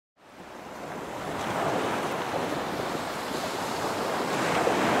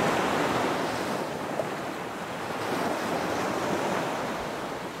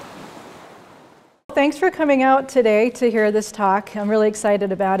Thanks for coming out today to hear this talk. I'm really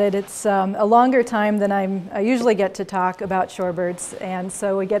excited about it. It's a longer time than I usually get to talk about shorebirds, and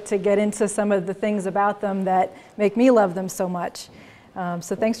so we get into some of the things about them that make me love them so much.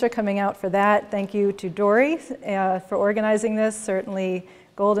 So thanks for coming out for that. Thank you to Dory for organizing this, certainly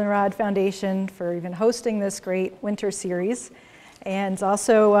Goldenrod Foundation for even hosting this great winter series, and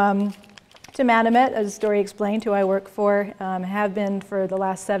also to Manomet, as Dory explained, who I work for, have been for the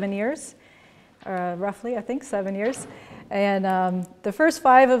last 7 years. Roughly, I think 7 years. And the first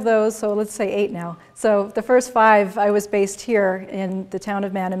 5 of those, so let's say 8 now. So the first 5, I was based here in the town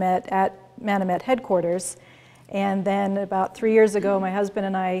of Manomet at Manomet headquarters. And then about 3 years ago, my husband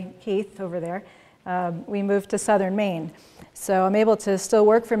and I, Keith over there, we moved to southern Maine. So I'm able to still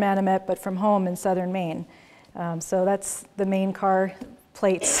work for Manomet, but from home in southern Maine. So that's the Maine car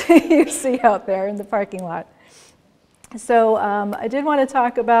plates you see out there in the parking lot. So I did want to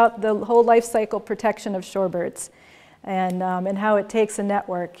talk about the whole life cycle protection of shorebirds and how it takes a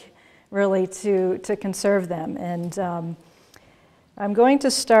network really to conserve them. And I'm going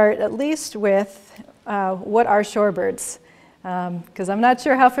to start at least with what are shorebirds, because I'm not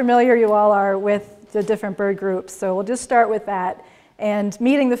sure how familiar you all are with the different bird groups. So we'll just start with that and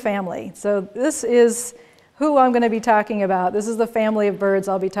meeting the family. So this is who I'm going to be talking about. This is the family of birds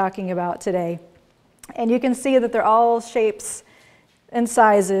I'll be talking about today. And you can see that they're all shapes and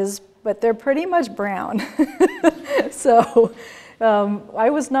sizes, but they're pretty much brown. So I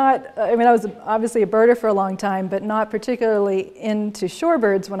was obviously a birder for a long time, but not particularly into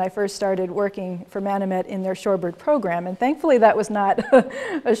shorebirds when I first started working for Manomet in their shorebird program. And thankfully that was not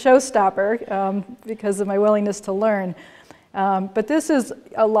a showstopper because of my willingness to learn. But this is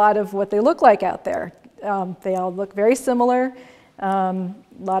a lot of what they look like out there. They all look very similar. A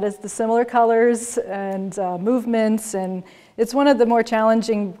lot of the similar colors and movements, and it's one of the more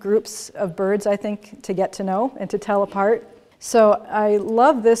challenging groups of birds, I think, to get to know and to tell apart. So I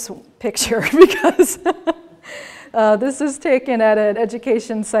love this picture because this is taken at an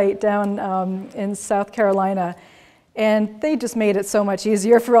education site down in South Carolina, and they just made it so much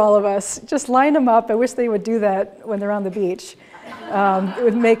easier for all of us. Just line them up. I wish they would do that when they're on the beach. It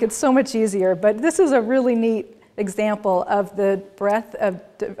would make it so much easier, but this is a really neat example of the breadth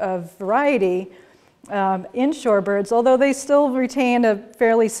of variety in shorebirds, although they still retain a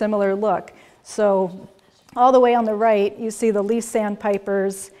fairly similar look. So all the way on the right, you see the leaf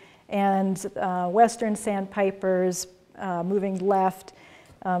sandpipers and western sandpipers moving left.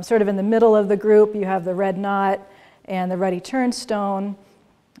 Sort of in the middle of the group, you have the red knot and the ruddy turnstone.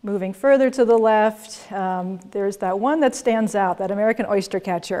 Moving further to the left, there's that one that stands out, that American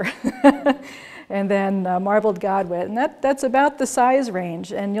oystercatcher. And then marbled godwit, and that's about the size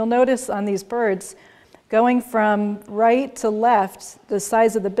range. And you'll notice on these birds, going from right to left, the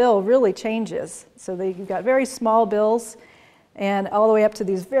size of the bill really changes. So you've got very small bills and all the way up to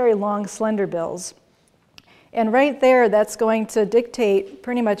these very long, slender bills. And right there, that's going to dictate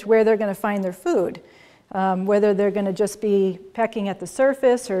pretty much where they're going to find their food, whether they're going to just be pecking at the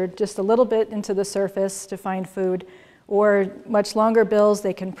surface or just a little bit into the surface to find food, or much longer bills,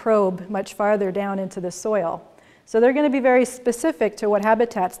 they can probe much farther down into the soil. So they're going to be very specific to what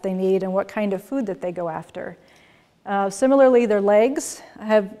habitats they need and what kind of food that they go after. Similarly, their legs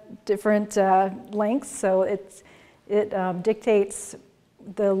have different lengths, so it dictates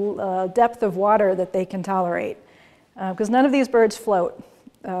the depth of water that they can tolerate, because none of these birds float.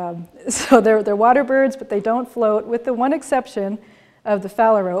 So they're water birds, but they don't float, with the one exception of the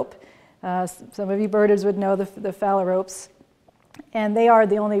phalarope. Some of you birders would know the phalaropes, and they are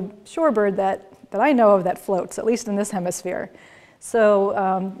the only shorebird that I know of that floats, at least in this hemisphere.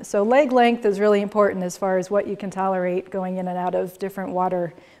 So, so leg length is really important as far as what you can tolerate going in and out of different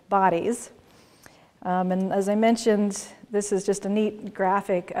water bodies. And as I mentioned, this is just a neat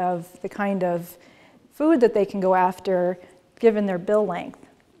graphic of the kind of food that they can go after given their bill length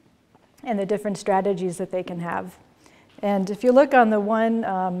and the different strategies that they can have. And if you look on the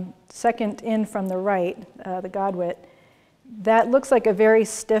one second in from the right, the godwit, that looks like a very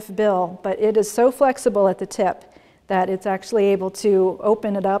stiff bill, but it is so flexible at the tip that it's actually able to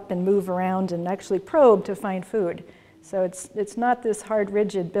open it up and move around and actually probe to find food. So it's not this hard,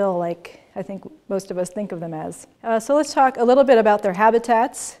 rigid bill like I think most of us think of them as. So let's talk a little bit about their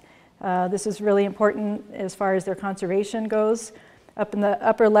habitats. This is really important as far as their conservation goes. Up in the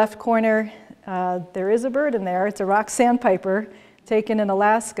upper left corner, there is a bird in there. It's a rock sandpiper taken in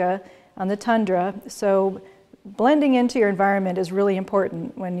Alaska on the tundra. So blending into your environment is really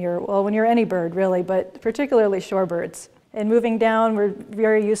important when you're any bird really, but particularly shorebirds. And moving down, we're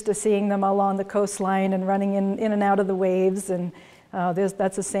very used to seeing them along the coastline and running in and out of the waves, and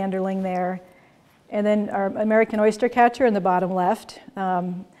that's a sanderling there. And then our American oyster catcher in the bottom left.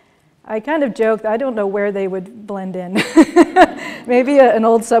 I kind of joked, I don't know where they would blend in. Maybe an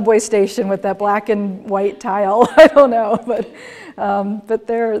old subway station with that black and white tile, I don't know, but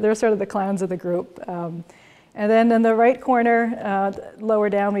they're sort of the clowns of the group. And then in the right corner, lower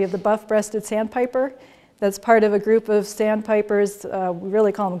down, we have the buff-breasted sandpiper. That's part of a group of sandpipers. We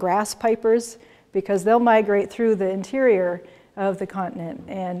really call them grass pipers because they'll migrate through the interior of the continent,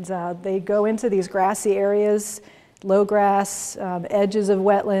 and they go into these grassy areas, low grass, edges of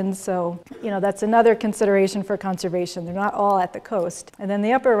wetlands, so that's another consideration for conservation. They're not all at the coast. And then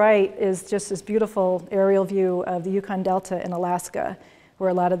the upper right is just this beautiful aerial view of the Yukon Delta in Alaska, where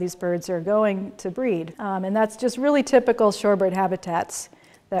a lot of these birds are going to breed. And that's just really typical shorebird habitats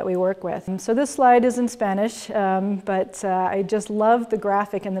that we work with. So this slide is in Spanish, but I just love the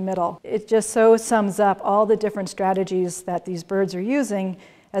graphic in the middle. It just so sums up all the different strategies that these birds are using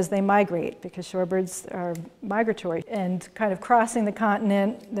as they migrate, because shorebirds are migratory and kind of crossing the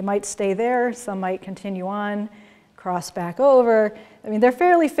continent. They might stay there, some might continue on, cross back over. I mean, they're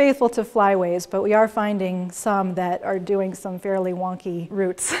fairly faithful to flyways, but we are finding some that are doing some fairly wonky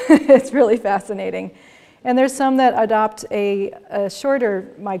routes. It's really fascinating. And there's some that adopt a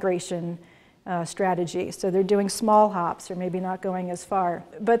shorter migration strategy. So they're doing small hops or maybe not going as far.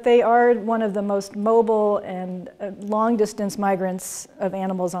 But they are one of the most mobile and long-distance migrants of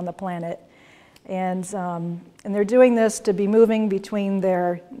animals on the planet. And they're doing this to be moving between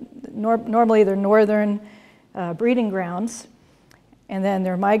normally their northern breeding grounds, and then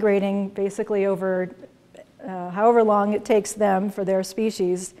they're migrating basically over however long it takes them for their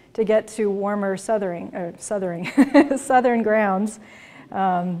species to get to warmer southern grounds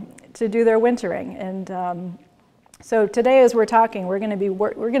to do their wintering. And so today, as we're talking, we're going to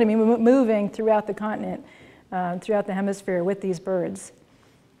be moving throughout the continent, throughout the hemisphere with these birds.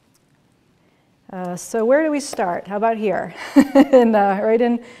 So where do we start? How about here? Right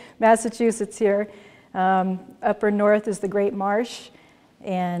in Massachusetts here. Upper north is the Great Marsh.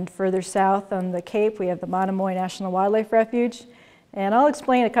 And further south on the Cape, we have the Manomet National Wildlife Refuge. And I'll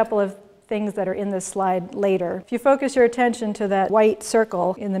explain a couple of things that are in this slide later. If you focus your attention to that white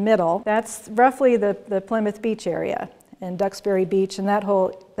circle in the middle, that's roughly the Plymouth Beach area and Duxbury Beach and that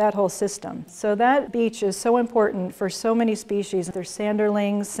whole system. So that beach is so important for so many species. There's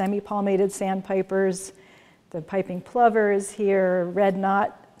sanderlings, semi-palmated sandpipers, the piping plovers here, red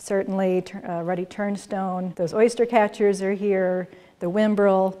knot, certainly, ruddy turnstone. Those oyster catchers are here, the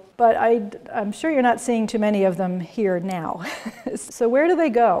whimbrel, but I'm sure you're not seeing too many of them here now. So where do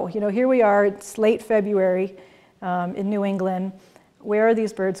they go? Here we are, it's late February in New England. Where are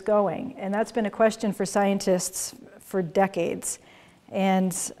these birds going? And that's been a question for scientists for decades.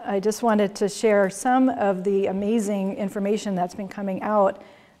 And I just wanted to share some of the amazing information that's been coming out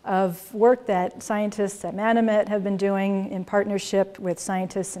of work that scientists at Manomet have been doing in partnership with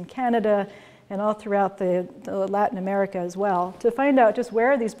scientists in Canada and all throughout the Latin America as well, to find out just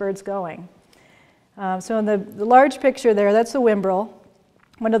where are these birds going. So in the large picture there, that's the whimbrel,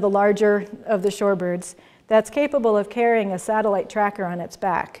 one of the larger of the shorebirds, that's capable of carrying a satellite tracker on its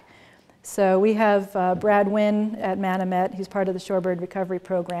back. So we have Brad Wynn at Manomet, he's part of the Shorebird Recovery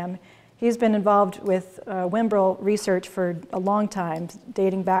Program. He's been involved with whimbrel research for a long time,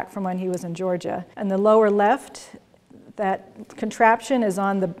 dating back from when he was in Georgia. And the lower left, that contraption is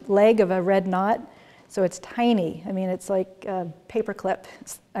on the leg of a red knot, so it's tiny. I mean, it's like a paperclip,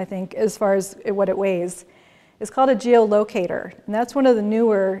 I think, as far as what it weighs. It's called a geolocator, and that's one of the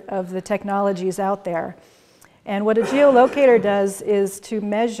newer of the technologies out there. And what a geolocator does is to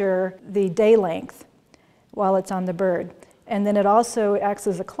measure the day length while it's on the bird. And then it also acts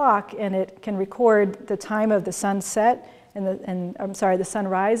as a clock, and it can record the time of the sunset, the sun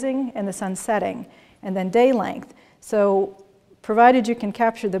rising and the sun setting, and then day length. So provided you can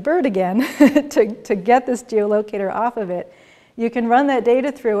capture the bird again to get this geolocator off of it, you can run that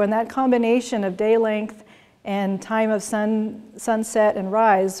data through, and that combination of day length and time of sunset and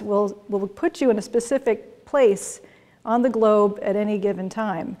rise will put you in a specific place on the globe at any given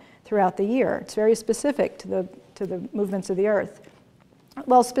time throughout the year. It's very specific to the movements of the Earth.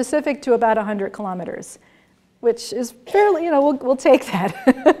 Well, specific to about 100 kilometers, which is fairly, we'll take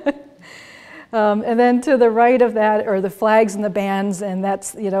that. And then to the right of that are the flags and the bands, and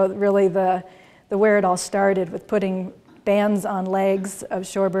that's really the where it all started, with putting bands on legs of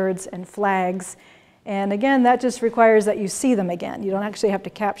shorebirds and flags. And again, that just requires that you see them again. You don't actually have to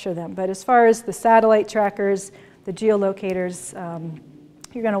capture them. But as far as the satellite trackers, the geolocators,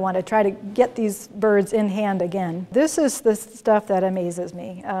 you're going to want to try to get these birds in hand again. This is the stuff that amazes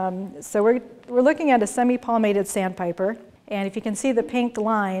me. So we're looking at a semi-palmated sandpiper. And if you can see the pink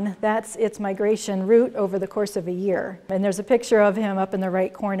line, that's its migration route over the course of a year. And there's a picture of him up in the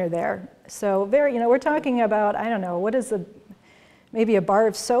right corner there. So we're talking about, I don't know, what is maybe a bar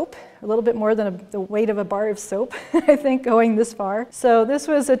of soap, a little bit more than the weight of a bar of soap, I think, going this far. So this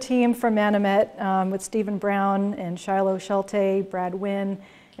was a team from Manomet with Stephen Brown and Shiloh Schulte, Brad Wynn,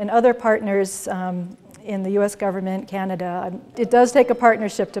 and other partners in the US government, Canada. It does take a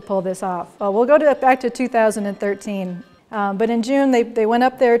partnership to pull this off. Well, we'll go back to 2013. But in June, they went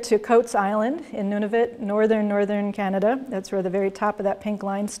up there to Coates Island in Nunavut, northern Canada. That's where the very top of that pink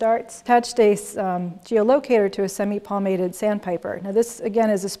line starts. Attached a geolocator to a semi-palmated sandpiper. Now this, again,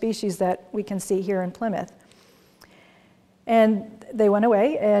 is a species that we can see here in Plymouth. And they went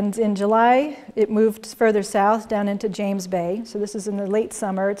away, and in July, it moved further south down into James Bay. So this is in the late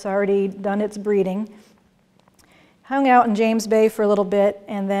summer. It's already done its breeding. Hung out in James Bay for a little bit,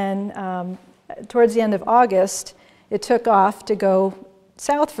 and then towards the end of August, it took off to go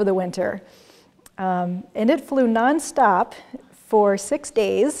south for the winter. And it flew nonstop for 6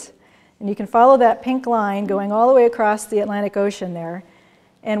 days. And you can follow that pink line going all the way across the Atlantic Ocean there.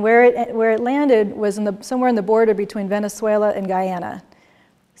 And where it landed was somewhere in the border between Venezuela and Guyana.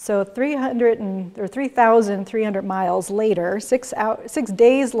 So 3,300 miles later, 6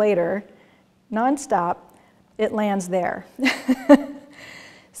 days later, nonstop, it lands there.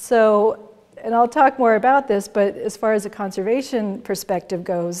 So, and I'll talk more about this, but as far as a conservation perspective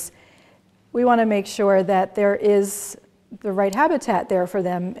goes, we want to make sure that there is the right habitat there for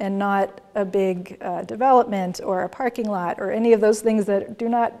them and not a big development or a parking lot or any of those things that do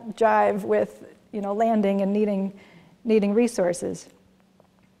not jive with landing and needing resources.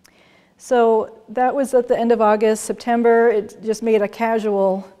 So that was at the end of August. September, it just made a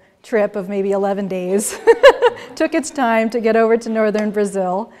casual trip of maybe 11 days. Took its time to get over to northern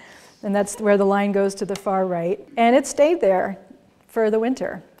Brazil. And that's where the line goes to the far right. And it stayed there for the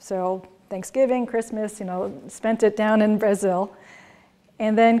winter. So Thanksgiving, Christmas, spent it down in Brazil.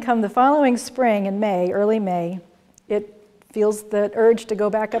 And then come the following spring in May, early May, it feels the urge to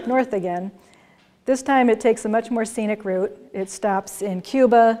go back up north again. This time it takes a much more scenic route. It stops in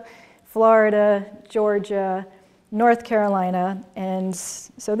Cuba, Florida, Georgia, North Carolina. And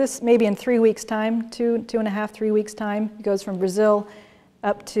so this maybe in 3 weeks' time, 2.5, 3 weeks' time, it goes from Brazil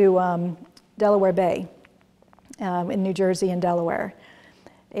up to Delaware Bay in New Jersey and Delaware.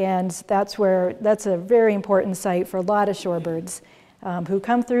 And that's a very important site for a lot of shorebirds who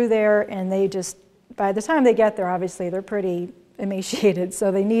come through there, and they just, by the time they get there, obviously, they're pretty emaciated,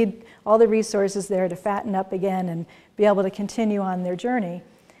 so they need all the resources there to fatten up again and be able to continue on their journey.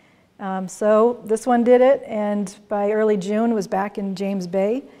 So this one did it, and by early June was back in James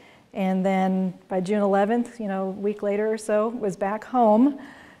Bay. And then by June 11th, a week later or so, was back home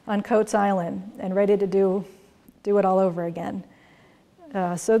on Coates Island and ready to do it all over again.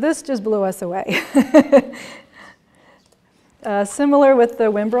 So this just blew us away. Similar with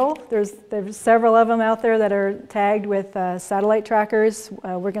the Whimbrel, there's several of them out there that are tagged with satellite trackers.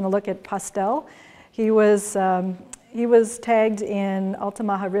 We're going to look at Pastel. He was tagged in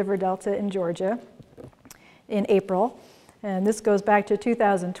Altamaha River Delta in Georgia in April. And this goes back to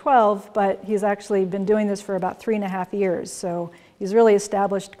 2012, but he's actually been doing this for about 3.5 years. So he's really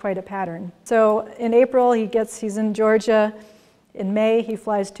established quite a pattern. So in April, he's in Georgia. In May, he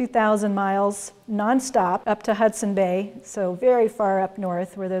flies 2,000 miles nonstop up to Hudson Bay, so very far up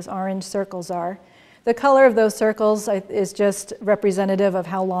north where those orange circles are. The color of those circles is just representative of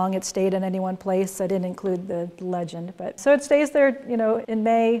how long it stayed in any one place. I didn't include the legend, but so it stays there, in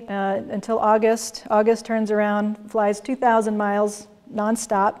May until August. August turns around, flies 2,000 miles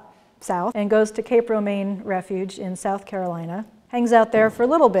nonstop south, and goes to Cape Romaine Refuge in South Carolina. Hangs out there for a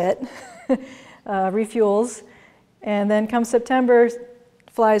little bit, refuels, and then come September,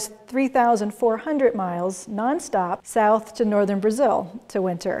 flies 3,400 miles nonstop south to northern Brazil to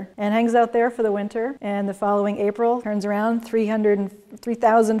winter and hangs out there for the winter. And the following April, turns around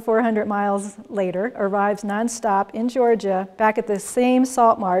 3,400 miles later, arrives nonstop in Georgia, back at the same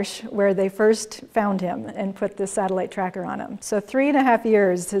salt marsh where they first found him and put the satellite tracker on him. So 3.5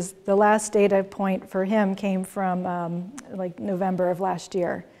 years, the last data point for him came from like November of last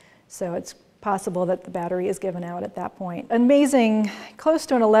year. So it's possible that the battery is given out at that point. Amazing, close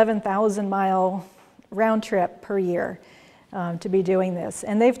to an 11,000 mile round trip per year to be doing this.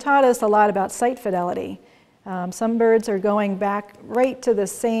 And they've taught us a lot about site fidelity. Some birds are going back right to the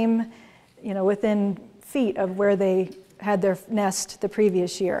same, within feet of where they had their nest the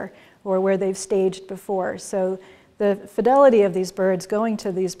previous year or where they've staged before. So the fidelity of these birds going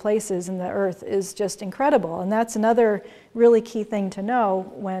to these places in the earth is just incredible. And that's another really key thing to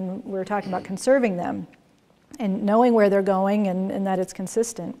know when we're talking about conserving them. and knowing where they're going and that it's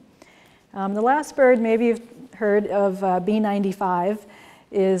consistent. The last bird, maybe you've heard of B95,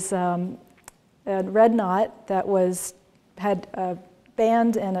 is a red knot that had a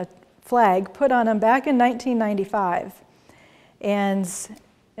band and a flag put on him back in 1995. And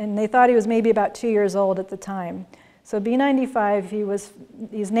they thought he was maybe about 2 years old at the time. So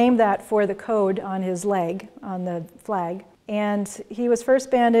B95, he's named that for the code on his leg, on the flag. And he was first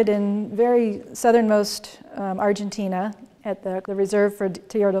banded in very southernmost Argentina at the reserve for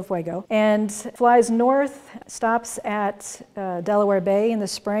Tierra del Fuego, and flies north, stops at Delaware Bay in the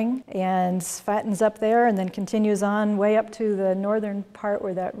spring, and fattens up there, and then continues on way up to the northern part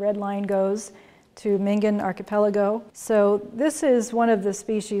where that red line goes to Mingan Archipelago. So this is one of the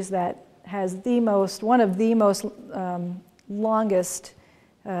species that has one of the most longest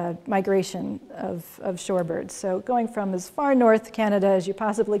migration of shorebirds. So going from as far north Canada as you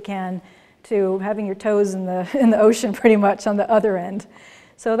possibly can to having your toes in the ocean pretty much on the other end.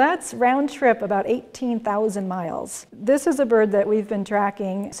 So that's round trip about 18,000 miles. This is a bird that we've been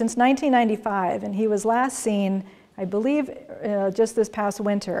tracking since 1995, and he was last seen, I believe, just this past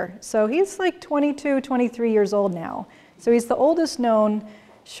winter. So he's like 22, 23 years old now. So he's the oldest known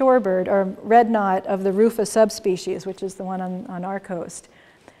shorebird, or red knot, of the Rufa subspecies, which is the one on our coast.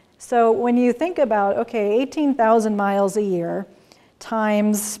 So when you think about, okay, 18,000 miles a year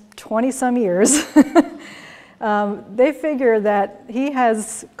times 20-some years, they figure that he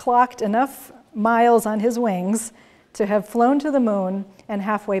has clocked enough miles on his wings to have flown to the moon and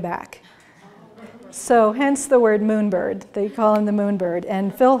halfway back. So hence the word moonbird. They call him the moonbird.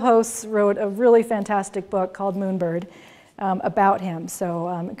 And Phil Host wrote a really fantastic book called Moonbird about him. So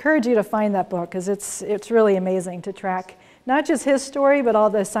I encourage you to find that book, because it's really amazing to track not just his story, but all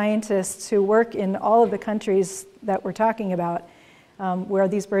the scientists who work in all of the countries that we're talking about, where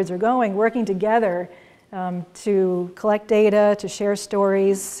these birds are going, working together to collect data, to share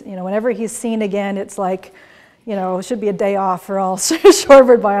stories. You know, whenever he's seen again, it's like, you know, it should be a day off for all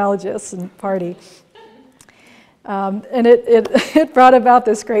shorebird biologists and party. And it brought about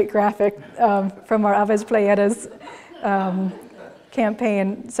this great graphic from our Aves Playeras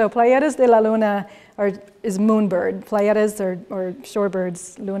campaign. So Playeras de la Luna is moonbird. Playeras or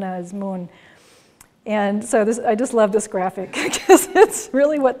shorebirds, Luna is moon. And so I just love this graphic because it's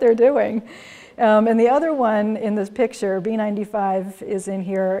really what they're doing. And the other one in this picture, B95, is in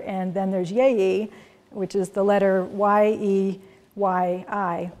here, and then there's Yeyi, which is the letter Y-E-Y-I.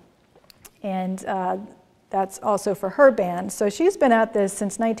 And that's also for her band. So she's been at this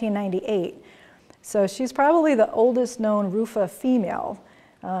since 1998. So she's probably the oldest known Rufa female.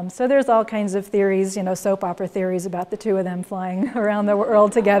 So there's all kinds of theories, you know, soap opera theories about the two of them flying around the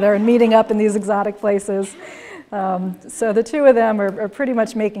world together and meeting up in these exotic places. So the two of them are pretty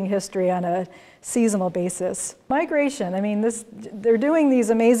much making history on a seasonal basis. Migration, I mean, they're doing these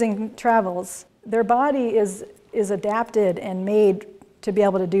amazing travels. Their body is adapted and made to be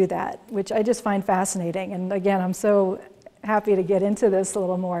able to do that, which I just find fascinating. And again, I'm so happy to get into this a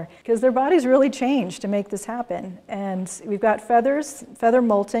little more, because their bodies really change to make this happen. And we've got feathers, feather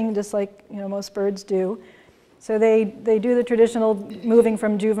molting, just like, you know, most birds do. So they do the traditional moving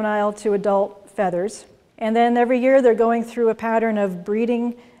from juvenile to adult feathers. And then every year they're going through a pattern of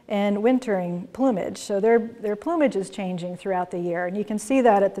breeding and wintering plumage. So their plumage is changing throughout the year. And you can see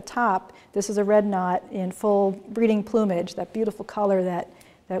that at the top. This is a red knot in full breeding plumage, that beautiful color that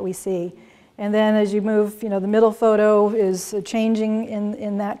we see. And then as you move, you know, the middle photo is changing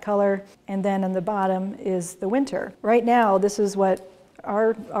in that color, and then on the bottom is the winter. Right now, this is what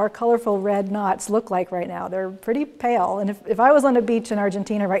our colorful red knots look like right now. They're pretty pale, and if I was on a beach in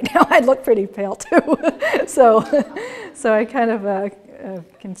Argentina right now, I'd look pretty pale too. so I kind of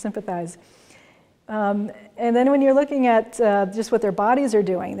can sympathize. And then when you're looking at just what their bodies are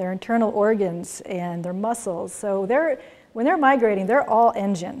doing, their internal organs and their muscles, so when they're migrating, they're all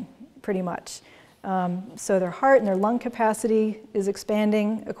engine, pretty much. So their heart and their lung capacity is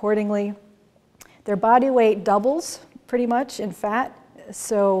expanding accordingly. Their body weight doubles pretty much in fat.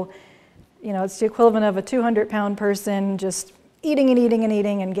 So, you know, it's the equivalent of a 200-pound person just eating and eating and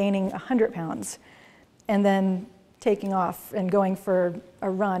eating and gaining 100 pounds, and then taking off and going for a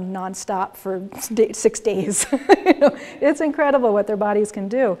run nonstop for 6 days. You know, it's incredible what their bodies can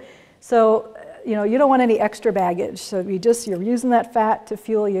do. So, you know, you don't want any extra baggage. So you're using that fat to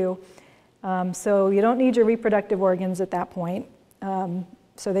fuel you. So you don't need your reproductive organs at that point.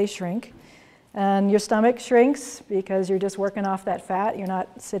 So they shrink. And your stomach shrinks because you're just working off that fat. You're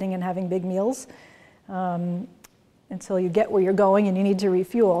not sitting and having big meals until you get where you're going and you need to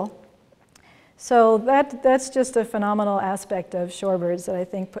refuel. So that's just a phenomenal aspect of shorebirds that I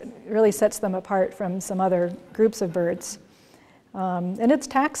think really sets them apart from some other groups of birds. And it's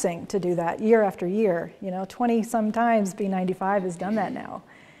taxing to do that year after year. 20-some times B95 has done that now.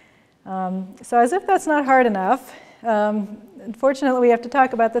 So as if that's not hard enough, unfortunately we have to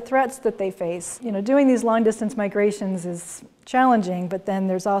talk about the threats that they face. Doing these long-distance migrations is challenging, but then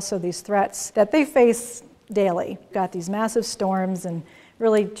there's also these threats that they face daily. Got these massive storms and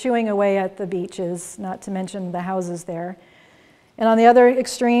really chewing away at the beaches, not to mention the houses there. And on the other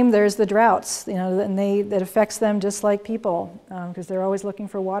extreme, there's the droughts, and that affects them just like people, because they're always looking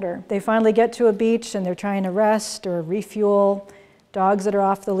for water. They finally get to a beach and they're trying to rest or refuel. Dogs that are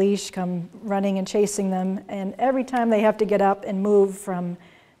off the leash come running and chasing them, and every time they have to get up and move from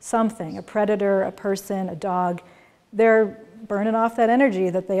something, a predator, a person, a dog, they're burning off that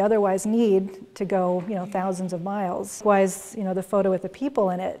energy that they otherwise need to go, thousands of miles. Likewise, the photo with the people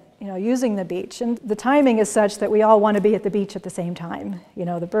in it, using the beach. And the timing is such that we all want to be at the beach at the same time.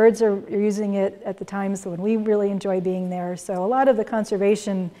 The birds are using it at the times when we really enjoy being there. So a lot of the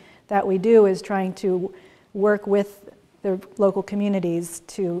conservation that we do is trying to work with the local communities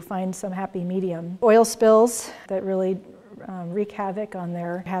to find some happy medium. Oil spills that really wreak havoc on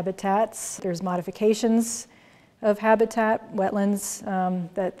their habitats. There's modifications of habitat, wetlands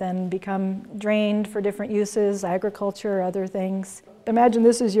that then become drained for different uses, agriculture, other things. Imagine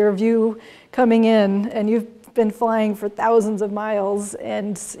this is your view coming in and you've been flying for thousands of miles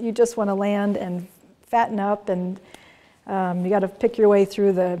and you just want to land and fatten up, and you got to pick your way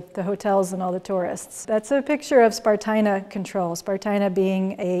through the hotels and all the tourists. That's a picture of Spartina control, Spartina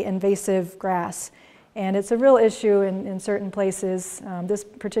being an invasive grass. And it's a real issue in certain places. This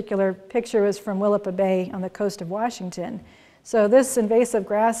particular picture is from Willapa Bay on the coast of Washington. So this invasive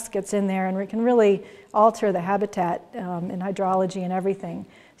grass gets in there and it can really alter the habitat and hydrology and everything.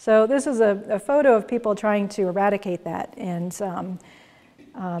 So this is a photo of people trying to eradicate that. And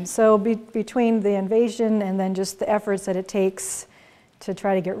so between the invasion and then just the efforts that it takes to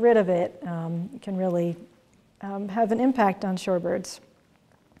try to get rid of it, can really have an impact on shorebirds.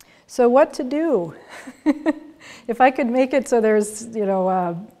 So what to do? If I could make it so there's,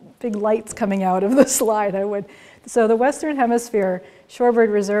 big lights coming out of the slide, I would. So the Western Hemisphere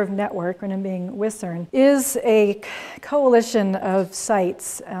Shorebird Reserve Network, and being WISRN, is a coalition of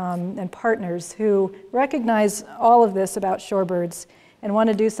sites and partners who recognize all of this about shorebirds and want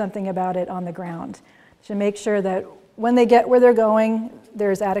to do something about it on the ground to make sure that when they get where they're going,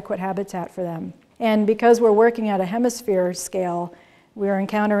 there's adequate habitat for them. And because we're working at a hemisphere scale, we're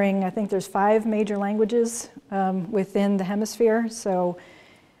encountering, I think there's 5 major languages within the hemisphere. So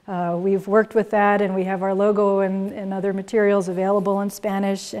we've worked with that, and we have our logo and other materials available in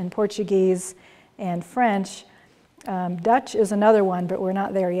Spanish and Portuguese and French. Dutch is another one, but we're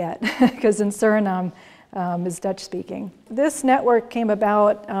not there yet, because in Suriname is Dutch speaking. This network came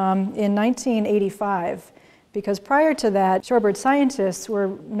about in 1985, because prior to that, shorebird scientists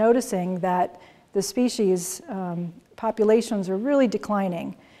were noticing that the species populations are really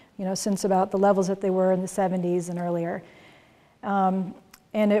declining, since about the levels that they were in the 70s and earlier. And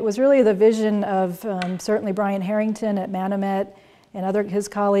it was really the vision of certainly Brian Harrington at Manomet and his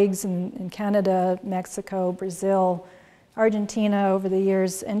colleagues in Canada, Mexico, Brazil, Argentina over the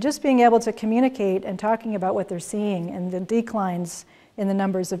years, and just being able to communicate and talking about what they're seeing and the declines in the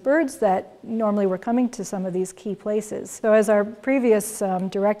numbers of birds that normally were coming to some of these key places. So as our previous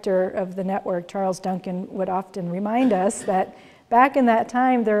director of the network, Charles Duncan, would often remind us, that back in that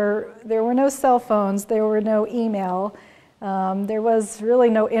time there were no cell phones, there were no email, there was really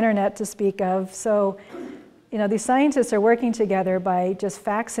no internet to speak of. So these scientists are working together by just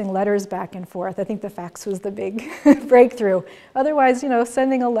faxing letters back and forth. I think the fax was the big breakthrough. Otherwise,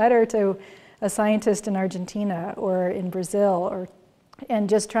 sending a letter to a scientist in Argentina or in Brazil, and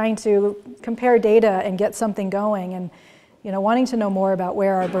just trying to compare data and get something going, and wanting to know more about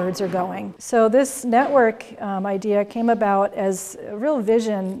where our birds are going. So this network idea came about as a real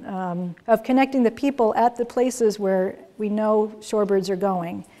vision of connecting the people at the places where we know shorebirds are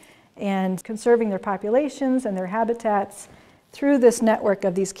going, and conserving their populations and their habitats through this network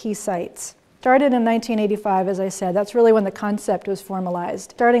of these key sites. Started in 1985, as I said. That's really when the concept was formalized.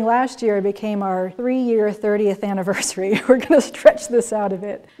 Starting last year, it became our 3-year 30th anniversary. We're going to stretch this out a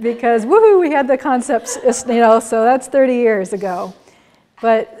bit because, woohoo, we had the concepts, so that's 30 years ago.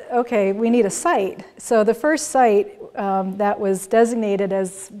 But okay, we need a site. So the first site that was designated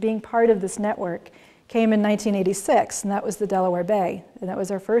as being part of this network came in 1986, and that was the Delaware Bay. And that was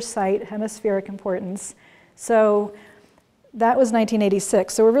our first site, hemispheric importance. So that was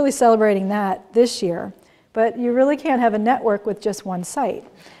 1986, so we're really celebrating that this year. But you really can't have a network with just one site.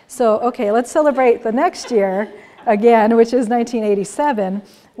 So, okay, let's celebrate the next year again, which is 1987,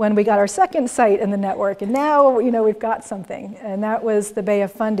 when we got our second site in the network. And now, we've got something. And that was the Bay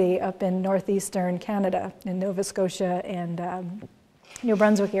of Fundy up in northeastern Canada, in Nova Scotia and New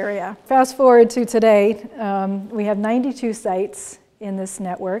Brunswick area. Fast forward to today, we have 92 sites in this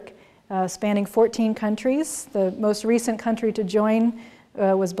network, spanning 14 countries. The most recent country to join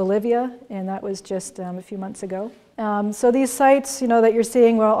was Bolivia, and that was just a few months ago. So these sites, that you're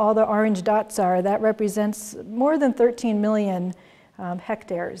seeing where all the orange dots are, that represents more than 13 million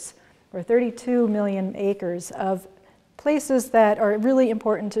hectares, or 32 million acres of places that are really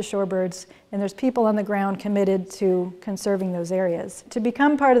important to shorebirds, and there's people on the ground committed to conserving those areas. To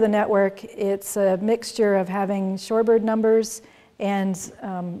become part of the network, it's a mixture of having shorebird numbers and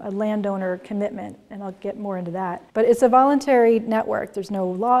a landowner commitment, and I'll get more into that. But it's a voluntary network. There's no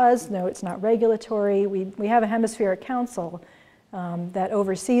laws, it's not regulatory. We have a Hemisphere council that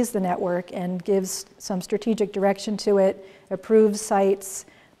oversees the network and gives some strategic direction to it, approves sites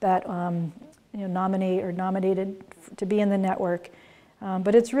that nominate or nominated to be in the network.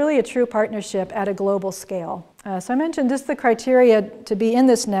 But it's really a true partnership at a global scale. So I mentioned just the criteria to be in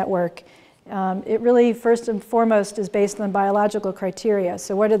this network. It really, first and foremost, is based on biological criteria.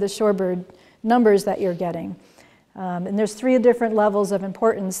 So what are the shorebird numbers that you're getting? And there's 3 different levels of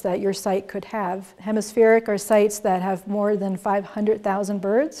importance that your site could have. Hemispheric are sites that have more than 500,000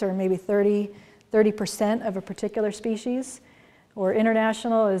 birds, or maybe 30% of a particular species. Or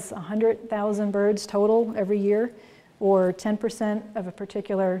international is 100,000 birds total every year, or 10% of a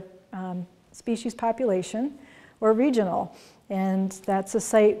particular species population. Or regional, and that's a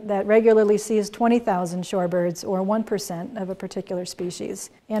site that regularly sees 20,000 shorebirds, or 1% of a particular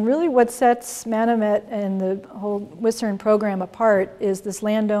species. And really what sets Manomet and the whole Whistler program apart is this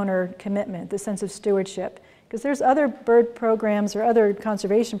landowner commitment, the sense of stewardship. Because there's other bird programs or other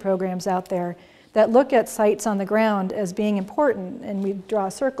conservation programs out there that look at sites on the ground as being important, and we draw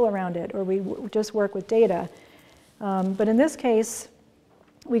a circle around it, or we just work with data. But in this case,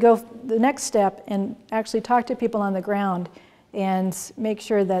 we go the next step and actually talk to people on the ground and make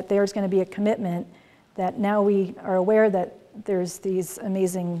sure that there's going to be a commitment, that now we are aware that there's these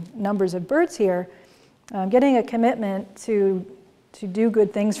amazing numbers of birds here, getting a commitment to do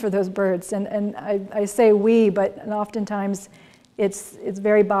good things for those birds. And I say we, but oftentimes it's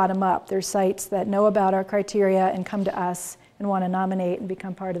very bottom up. There's sites that know about our criteria and come to us and want to nominate and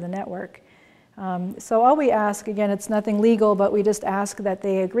become part of the network. So all we ask, again, it's nothing legal, but we just ask that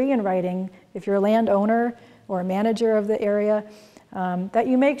they agree in writing, if you're a landowner or a manager of the area, that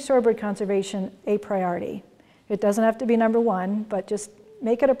you make shorebird conservation a priority. It doesn't have to be number 1, but just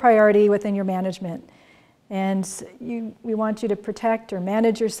make it a priority within your management. And we want you to protect or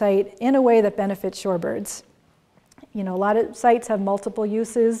manage your site in a way that benefits shorebirds. A lot of sites have multiple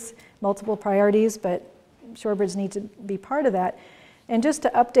uses, multiple priorities, but shorebirds need to be part of that. And just to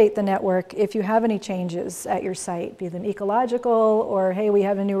update the network, if you have any changes at your site, be them ecological, or hey, we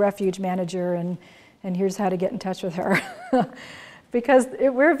have a new refuge manager and here's how to get in touch with her. Because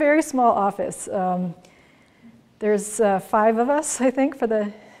we're a very small office. There's 5 of us, I think,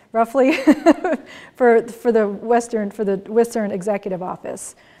 roughly for the Western Executive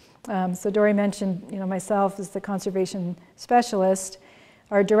Office. So Dory mentioned, myself as the conservation specialist.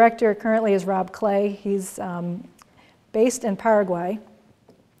 Our director currently is Rob Clay. He's based in Paraguay,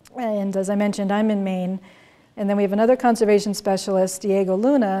 and as I mentioned, I'm in Maine. And then we have another conservation specialist, Diego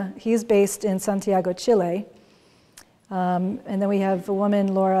Luna. He's based in Santiago, Chile. And then we have a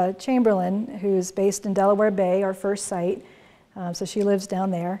woman, Laura Chamberlain, who's based in Delaware Bay, our first site. So she lives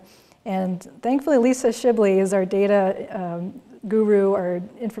down there. And thankfully, Lisa Shibley is our data guru, our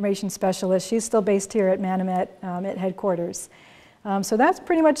information specialist. She's still based here at Manomet at headquarters. So that's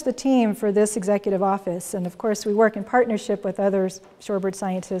pretty much the team for this executive office. And of course, we work in partnership with other shorebird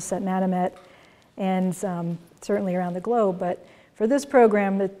scientists at Manomet and certainly around the globe. But for this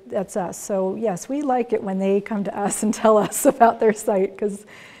program, that's us. So yes, we like it when they come to us and tell us about their site, because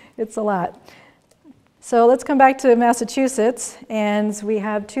it's a lot. So let's come back to Massachusetts. And we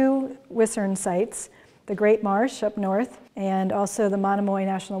have 2 Whistler sites, the Great Marsh up north, and also the Manomet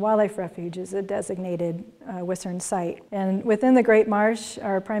National Wildlife Refuge is a designated Whistler site. And within the Great Marsh,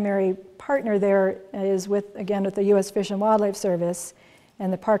 our primary partner there is with the U.S. Fish and Wildlife Service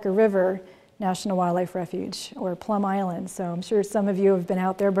and the Parker River National Wildlife Refuge, or Plum Island. So I'm sure some of you have been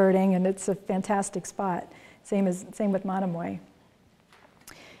out there birding, and it's a fantastic spot. Same with Manomet.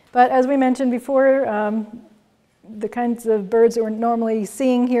 But as we mentioned before, the kinds of birds that we're normally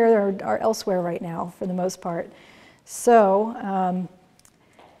seeing here are elsewhere right now, for the most part. So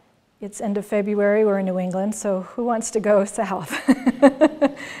it's end of February, we're in New England, so who wants to go south?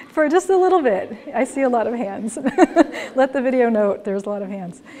 For just a little bit. I see a lot of hands. Let the video note there's a lot of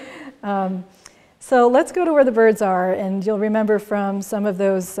hands. So let's go to where the birds are, and you'll remember from some of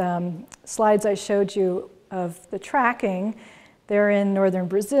those slides I showed you of the tracking. They're in northern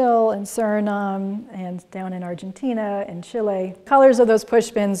Brazil and Suriname and down in Argentina and Chile. Colors of those push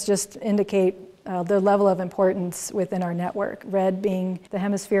bins just indicate the level of importance within our network. Red being the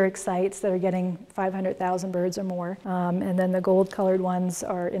hemispheric sites that are getting 500,000 birds or more, and then the gold-colored ones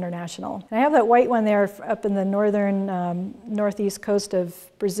are international. And I have that white one there up in the northern northeast coast of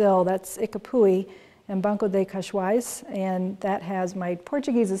Brazil. That's Icapui and Banco de Cachoais, and that has, my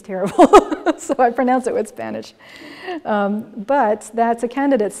Portuguese is terrible, so I pronounce it with Spanish. But that's a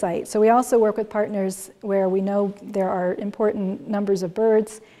candidate site. So we also work with partners where we know there are important numbers of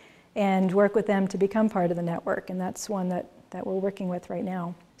birds and work with them to become part of the network, and that's one that we're working with right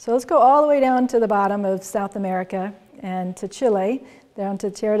now. So let's go all the way down to the bottom of South America and to Chile, down to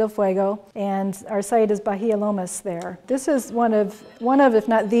Tierra del Fuego, and our site is Bahia Lomas there. This is one of, if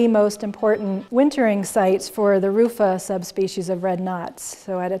not the most important wintering sites for the Rufa subspecies of red knots.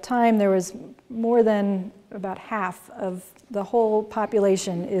 So at a time there was more than about half of the whole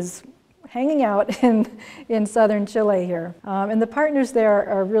population is hanging out in southern Chile here. And the partners there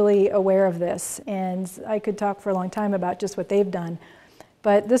are really aware of this, and I could talk for a long time about just what they've done.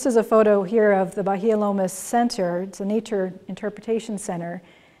 But this is a photo here of the Bahia Lomas Center. It's a nature interpretation center,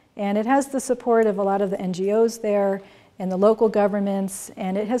 and it has the support of a lot of the NGOs there and the local governments,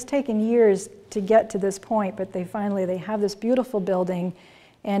 and it has taken years to get to this point, but they have this beautiful building,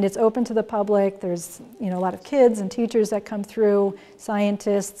 and it's open to the public. There's a lot of kids and teachers that come through,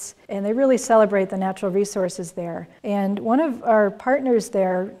 scientists, and they really celebrate the natural resources there. And one of our partners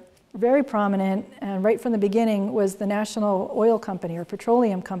there, very prominent, and right from the beginning, was the National Oil Company or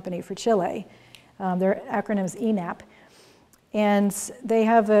Petroleum Company for Chile. Their acronym is ENAP. And they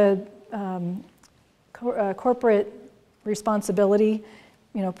have a corporate responsibility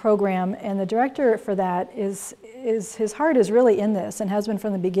program, and the director for that is his heart is really in this and has been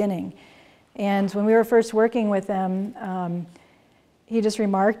from the beginning. And when we were first working with them, he just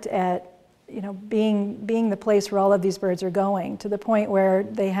remarked at being the place where all of these birds are going, to the point where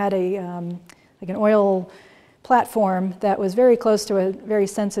they had like an oil platform that was very close to a very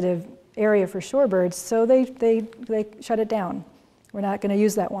sensitive area for shorebirds, so they shut it down. We're not going to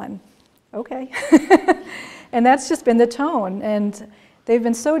use that one. Okay. And that's just been the tone, and they've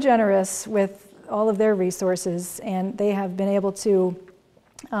been so generous with all of their resources, and they have been able to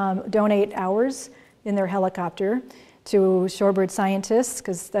donate hours in their helicopter to shorebird scientists,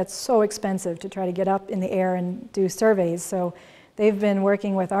 because that's so expensive to try to get up in the air and do surveys. So they've been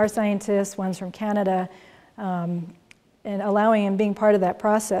working with our scientists, ones from Canada, and allowing and being part of that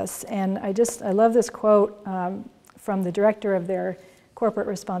process. And I love this quote from the director of their corporate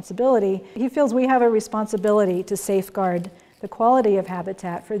responsibility. He feels we have a responsibility to safeguard the quality of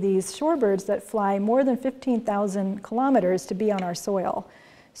habitat for these shorebirds that fly more than 15,000 kilometers to be on our soil.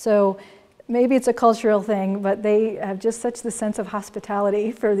 So maybe it's a cultural thing, but they have just such the sense of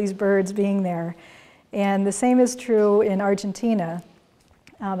hospitality for these birds being there. And the same is true in Argentina.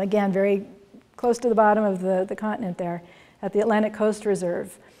 Again, very close to the bottom of the continent there, at the Atlantic Coast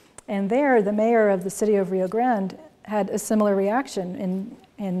Reserve. And there, the mayor of the city of Rio Grande had a similar reaction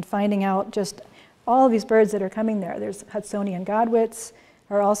in finding out just all of these birds that are coming there. There's Hudsonian godwits,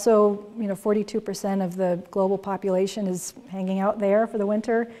 are also, 42% of the global population is hanging out there for the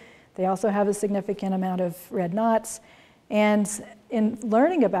winter. They also have a significant amount of red knots. And in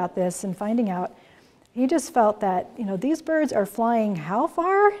learning about this and finding out, he just felt that, these birds are flying how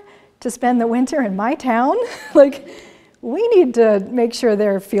far to spend the winter in my town? Like, we need to make sure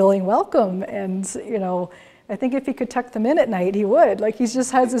they're feeling welcome. And, I think if he could tuck them in at night, he would. Like, he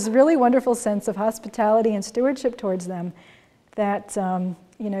just has this really wonderful sense of hospitality and stewardship towards them that,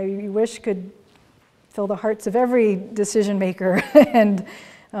 you wish could fill the hearts of every decision maker and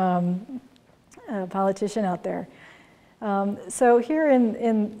politician out there. So here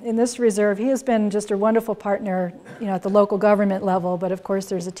in this reserve, he has been just a wonderful partner, at the local government level, but of course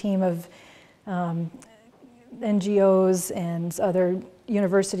there's a team of NGOs and other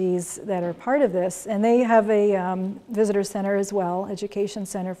universities that are part of this, and they have a visitor center as well, education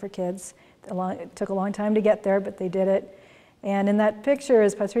center for kids. It took a long time to get there, but they did it. And in that picture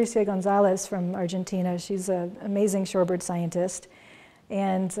is Patricia Gonzalez from Argentina. She's an amazing shorebird scientist.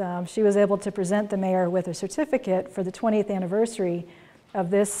 And she was able to present the mayor with a certificate for the 20th anniversary of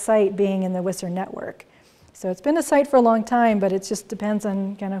this site being in the Whistler network. So it's been a site for a long time, but it just depends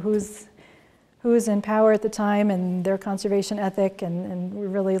on kind of who's in power at the time and their conservation ethic, and we're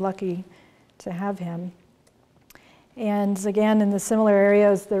really lucky to have him. And again, in the similar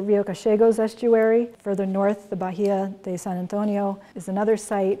areas, the Rio Cachegos estuary. Further north, the Bahia de San Antonio is another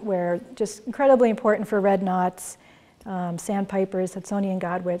site where just incredibly important for red knots, sandpipers, Hudsonian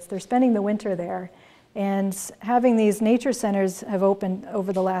godwits. They're spending the winter there. And having these nature centers have opened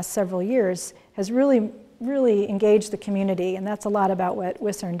over the last several years has really engaged the community. And that's a lot about what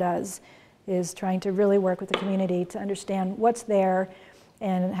WISERN does, is trying to really work with the community to understand what's there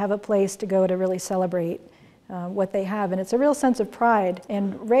and have a place to go to really celebrate what they have. And it's a real sense of pride.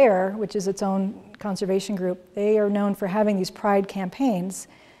 And RARE, which is its own conservation group, they are known for having these pride campaigns.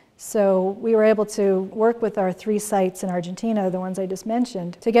 So we were able to work with our 3 sites in Argentina, the ones I just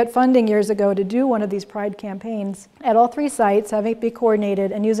mentioned, to get funding years ago to do one of these pride campaigns at all 3 sites, having it be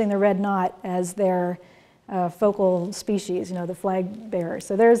coordinated and using the red knot as their focal species, the flag bearer.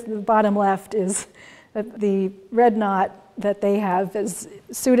 So there's the bottom left is the red knot that they have is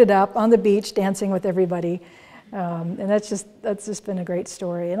suited up on the beach dancing with everybody. And that's just been a great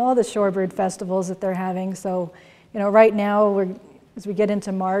story. And all the shorebird festivals that they're having. So, right now, as we get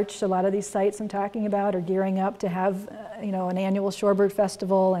into March, a lot of these sites I'm talking about are gearing up to have, an annual shorebird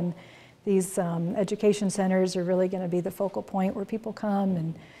festival. And these education centers are really going to be the focal point where people come.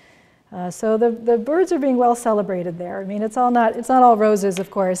 And so the birds are being well celebrated there. I mean, it's not all roses, of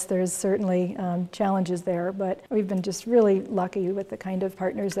course. There's certainly challenges there, but we've been just really lucky with the kind of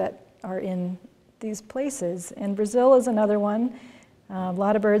partners that are in these places. And Brazil is another one. A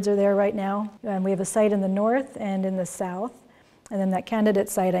lot of birds are there right now. And we have a site in the north and in the south. And then that candidate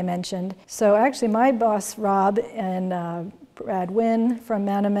site I mentioned. So actually my boss, Rob, and Brad Wynn from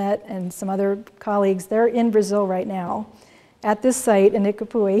Manomet and some other colleagues, they're in Brazil right now at this site in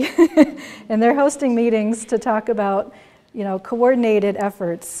Icapui. And they're hosting meetings to talk about, coordinated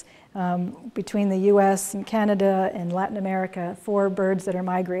efforts between the US and Canada and Latin America for birds that are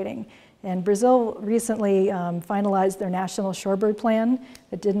migrating. And Brazil recently finalized their national shorebird plan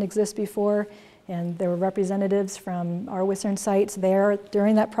that didn't exist before. And there were representatives from our WISERN sites there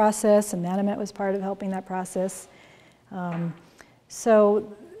during that process, and Manomet was part of helping that process.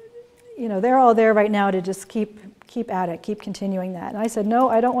 So, they're all there right now to just keep at it, keep continuing that. And I said, no,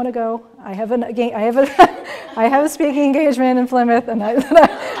 I don't want to go. I have a speaking engagement in Plymouth, and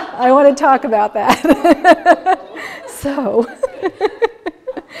I want to talk about that. So,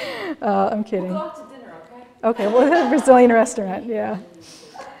 I'm kidding. We'll go out to dinner, okay? Okay, well, a Brazilian restaurant, yeah.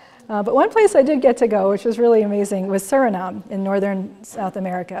 But one place I did get to go, which was really amazing, was Suriname in northern South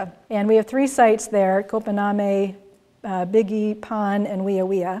America. And we have 3 sites there, Copenhague, Biggie, Pan, and Wia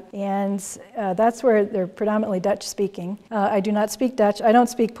Wia. And that's where they're predominantly Dutch speaking. I do not speak Dutch. I don't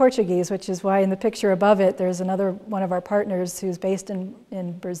speak Portuguese, which is why in the picture above it, there's another one of our partners who's based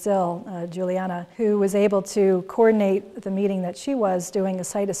in Brazil, Juliana, who was able to coordinate the meeting that she was doing a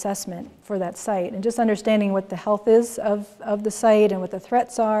site assessment for that site and just understanding what the health is of the site and what the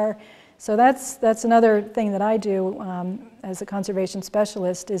threats are. So that's another thing that I do as a conservation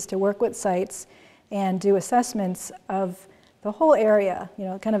specialist, is to work with sites and do assessments of the whole area,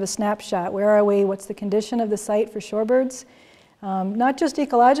 kind of a snapshot. Where are we? What's the condition of the site for shorebirds? Not just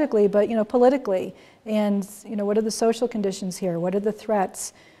ecologically, but politically. And what are the social conditions here? What are the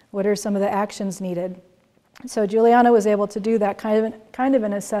threats? What are some of the actions needed? So Juliana was able to do that kind of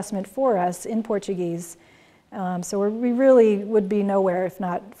an assessment for us in Portuguese. So we really would be nowhere if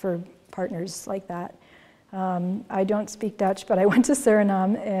not for partners like that. I don't speak Dutch, but I went to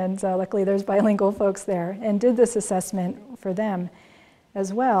Suriname, and luckily there's bilingual folks there, and did this assessment for them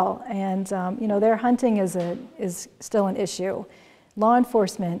as well. And their hunting is still an issue. Law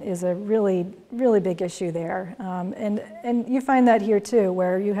enforcement is a really, really big issue there. And you find that here too,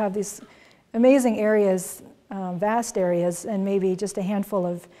 where you have these amazing areas, vast areas, and maybe just a handful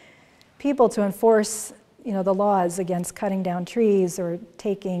of people to enforce the laws against cutting down trees or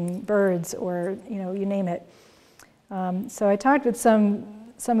taking birds or, you name it. So I talked with some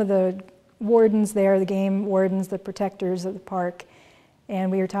of the wardens there, the game wardens, the protectors of the park,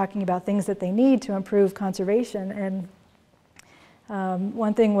 and we were talking about things that they need to improve conservation. And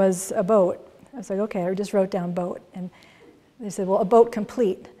one thing was a boat. I was like, okay, I just wrote down boat. And they said, well, a boat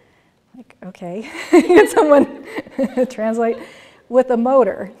complete. Like, okay, can someone translate? With a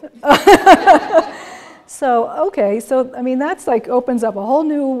motor. So, okay, so I mean, that's like opens up a whole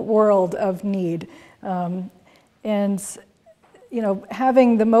new world of need. And,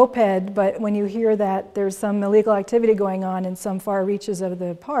 having the moped, but when you hear that there's some illegal activity going on in some far reaches of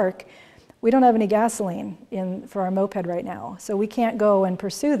the park, we don't have any gasoline for our moped right now. So we can't go and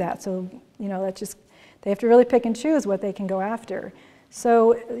pursue that. So, they have to really pick and choose what they can go after.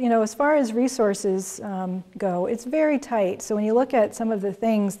 So, as far as resources go, it's very tight. So when you look at some of the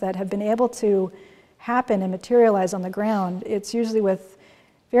things that have been able to happen and materialize on the ground, it's usually with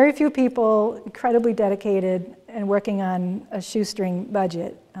very few people, incredibly dedicated, and working on a shoestring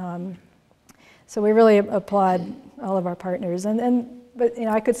budget. So we really applaud all of our partners. But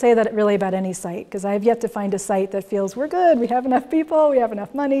I could say that really about any site, because I have yet to find a site that feels we're good, we have enough people, we have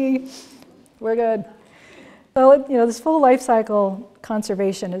enough money, we're good. So this full life cycle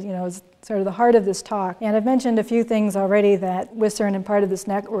conservation is sort of the heart of this talk. And I've mentioned a few things already that WISRN and part of this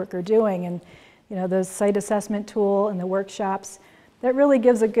network are doing, and the site assessment tool and the workshops. That really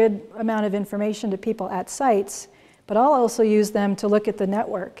gives a good amount of information to people at sites, but I'll also use them to look at the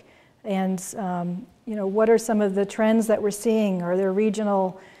network and what are some of the trends that we're seeing? Are there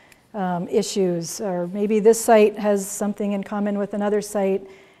regional issues? Or maybe this site has something in common with another site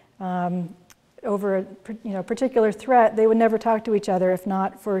over a particular threat. They would never talk to each other if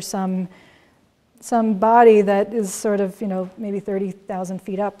not for some body that is sort of maybe 30,000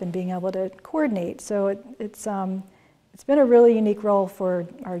 feet up and being able to coordinate. So it's been a really unique role for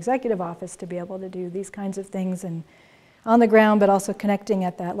our executive office to be able to do these kinds of things and on the ground, but also connecting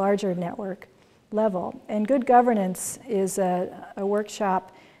at that larger network level. And good governance is a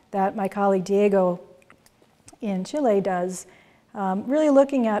workshop that my colleague Diego in Chile does, really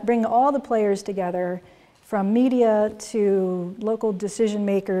looking at bringing all the players together, from media to local decision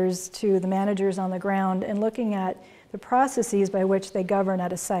makers to the managers on the ground, and looking at the processes by which they govern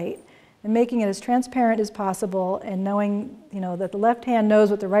at a site and making it as transparent as possible, and knowing that the left hand knows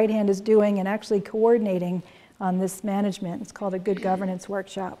what the right hand is doing and actually coordinating on this management. It's called a good governance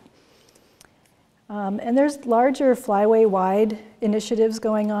workshop. And there's larger flyway-wide initiatives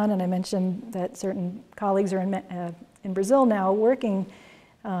going on, and I mentioned that certain colleagues are in Brazil now working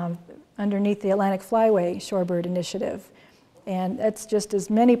underneath the Atlantic Flyway Shorebird initiative. And that's just as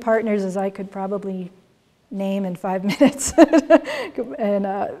many partners as I could probably name in 5 minutes. And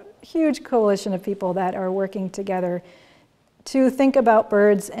a huge coalition of people that are working together to think about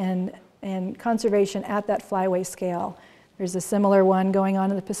birds and conservation at that flyway scale. There's a similar one going on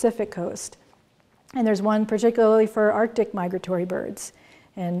in the Pacific coast. And there's one particularly for Arctic migratory birds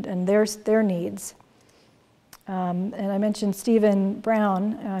and their needs. And I mentioned Stephen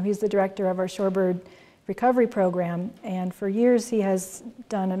Brown. He's the director of our Shorebird recovery program. And for years he has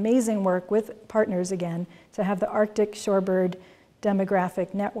done amazing work with partners again to have the Arctic Shorebird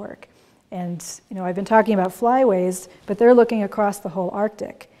demographic network. And I've been talking about flyways, but they're looking across the whole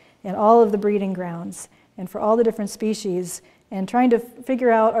Arctic and all of the breeding grounds and for all the different species, and trying to figure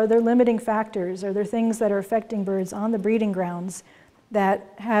out, are there limiting factors? Are there things that are affecting birds on the breeding grounds that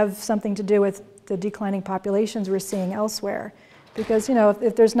have something to do with the declining populations we're seeing elsewhere? Because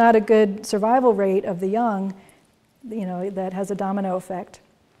if there's not a good survival rate of the young, that has a domino effect.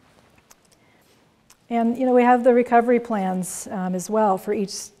 And we have the recovery plans as well for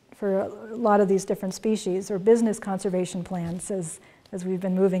a lot of these different species, or business conservation plans as we've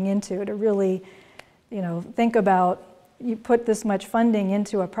been moving into, to really think about, you put this much funding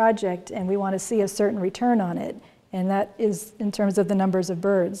into a project and we want to see a certain return on it, and that is in terms of the numbers of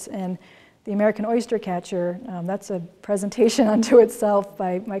birds. And the American oyster catcher, that's a presentation unto itself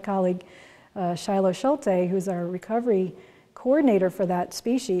by my colleague Shiloh Schulte, who's our recovery coordinator for that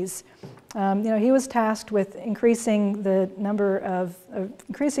species. He was tasked with increasing the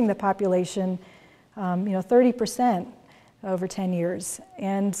increasing the population 30% over 10 years,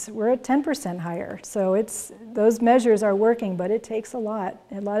 and we're at 10% higher. So those measures are working, but it takes a lot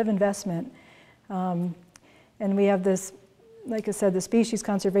of investment. And we have this, like I said, the species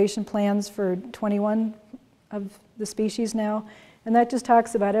conservation plans for 21 of the species now, and that just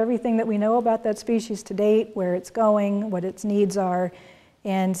talks about everything that we know about that species to date, where it's going, what its needs are,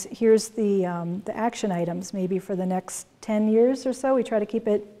 and here's the action items maybe for the next 10 years or so. We try to keep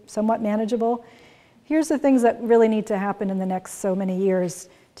it somewhat manageable. Here's the things that really need to happen in the next so many years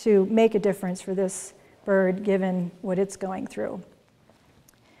to make a difference for this bird, given what it's going through.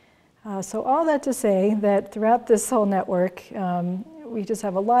 So all that to say that throughout this whole network, we just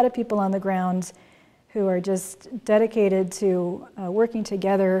have a lot of people on the ground who are just dedicated to working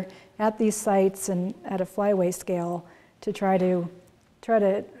together at these sites and at a flyway scale to try to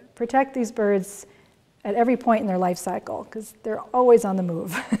protect these birds at every point in their life cycle, because they're always on the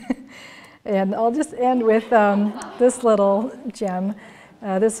move. And I'll just end with this little gem.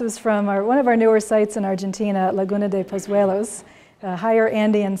 This was from one of our newer sites in Argentina, Laguna de Pozuelos, a higher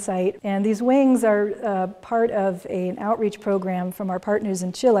Andean site. And these wings are part of an outreach program from our partners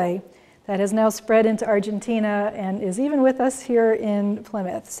in Chile that has now spread into Argentina and is even with us here in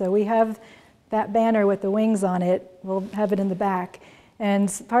Plymouth. So we have that banner with the wings on it. We'll have it in the back. And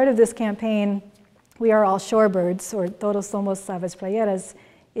part of this campaign, we are all shorebirds, or todos somos aves playeras,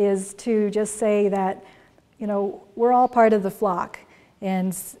 is to just say that, you know, we're all part of the flock,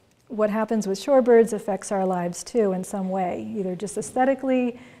 and what happens with shorebirds affects our lives too in some way, either just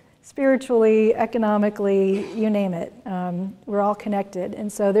aesthetically, spiritually, economically, you name it. We're all connected,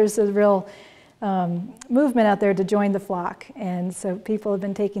 and so there's a real movement out there to join the flock, and so people have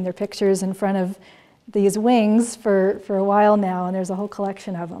been taking their pictures in front of these wings for a while now, and there's a whole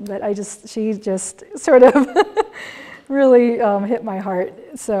collection of them. But she just sort of really hit my heart,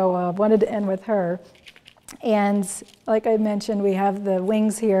 so wanted to end with her. And like I mentioned, we have the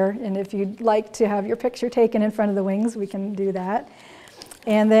wings here, and if you'd like to have your picture taken in front of the wings, we can do that.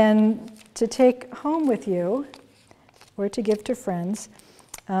 And then to take home with you, or to give to friends,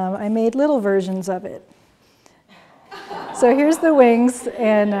 I made little versions of it. So here's the wings,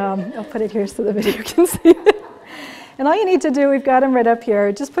 and I'll put it here so the video can see it. And all you need to do, we've got them right up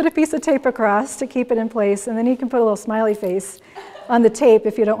here, just put a piece of tape across to keep it in place, and then you can put a little smiley face on the tape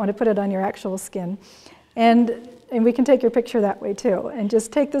if you don't want to put it on your actual skin. And we can take your picture that way too. And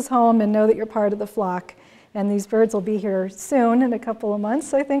just take this home and know that you're part of the flock. And these birds will be here soon, in a couple of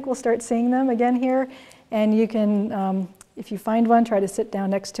months. I think we'll start seeing them again here. And you can, if you find one, try to sit down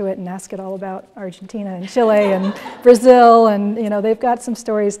next to it and ask it all about Argentina and Chile and Brazil. And you know, they've got some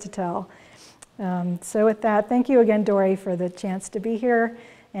stories to tell. So with that, thank you again, Dory, for the chance to be here,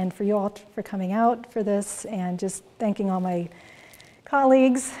 and for you all for coming out for this, and just thanking all my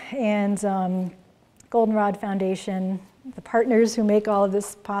colleagues and Goldenrod Foundation, the partners who make all of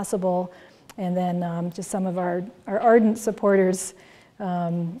this possible, and then just some of our ardent supporters,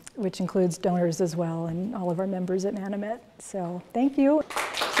 which includes donors as well, and all of our members at Manomet. So thank you.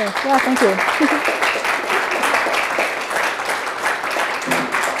 So yeah, thank you.